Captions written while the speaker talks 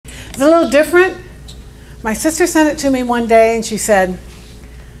a little different. My sister sent it to me one day, and she said,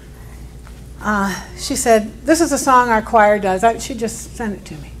 this is a song our choir does. She just sent it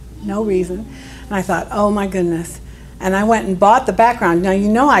to me, no reason. And I thought, oh my goodness. And I went and bought the background. Now, you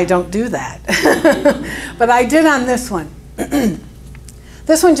know I don't do that. But I did on this one.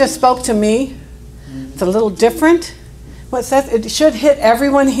 This one just spoke to me. It's a little different. What says it should hit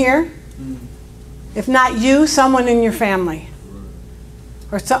everyone here. If not you, someone in your family.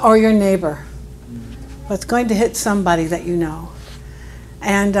 Or your neighbor. But it's going to hit somebody that you know.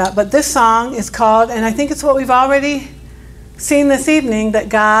 And but this song is called, and I think it's what we've already seen this evening, that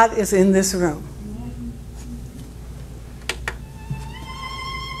God is in this room.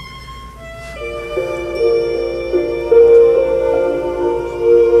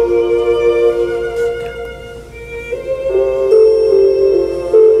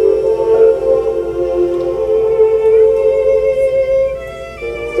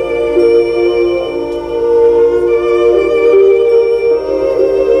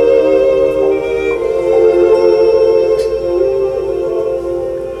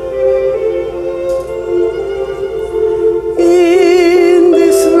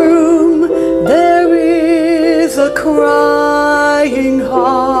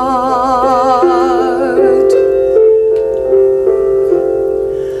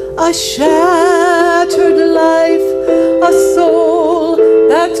 A shattered life, a soul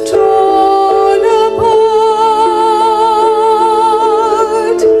that's torn apart.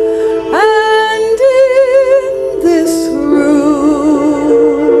 And in this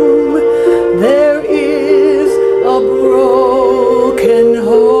room there is a broken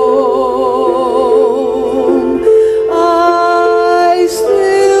home. Eyes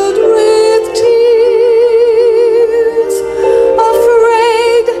filled with tears,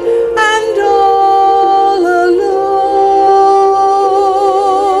 afraid and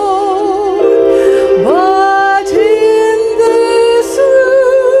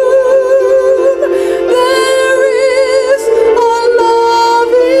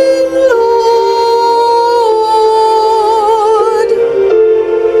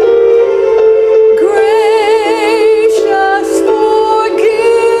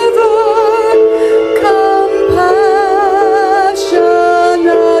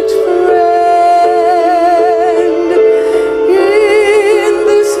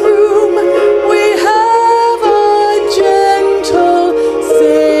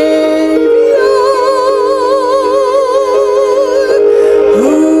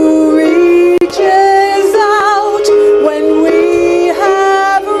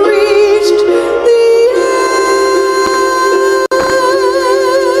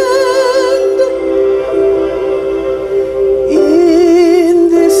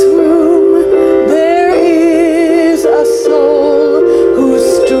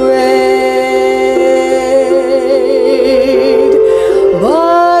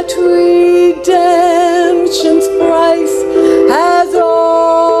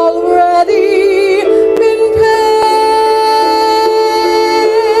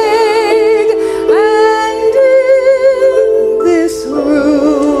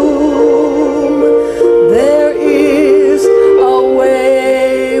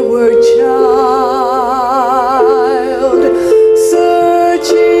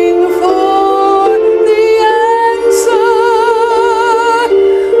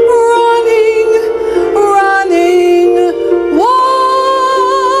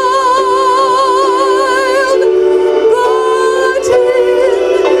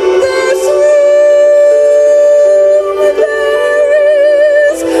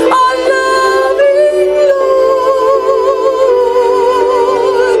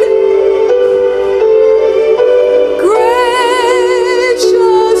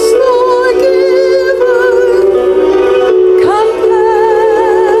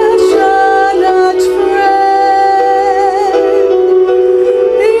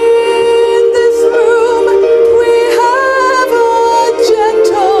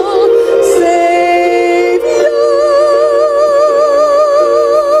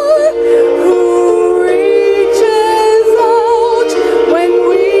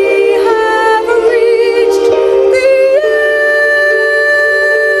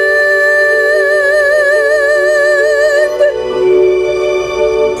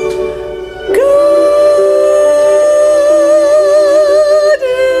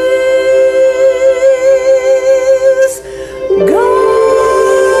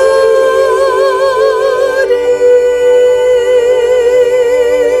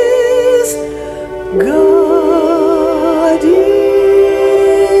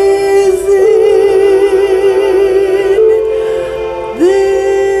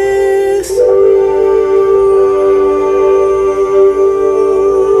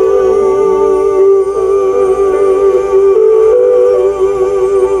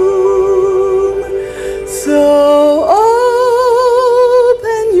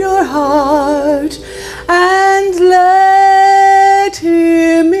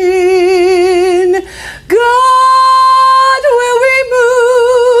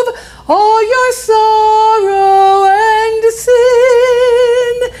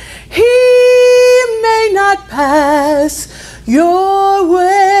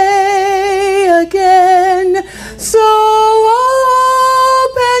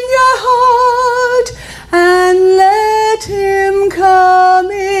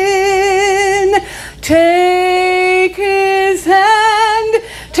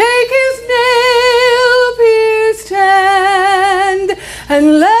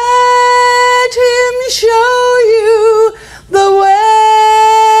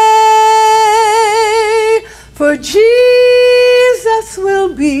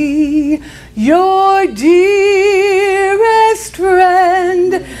be your dearest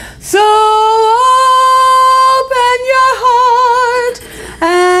friend. So open your heart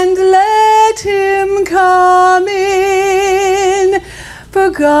and let him come in, for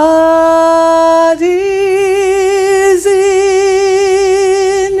God is in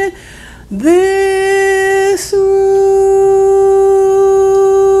this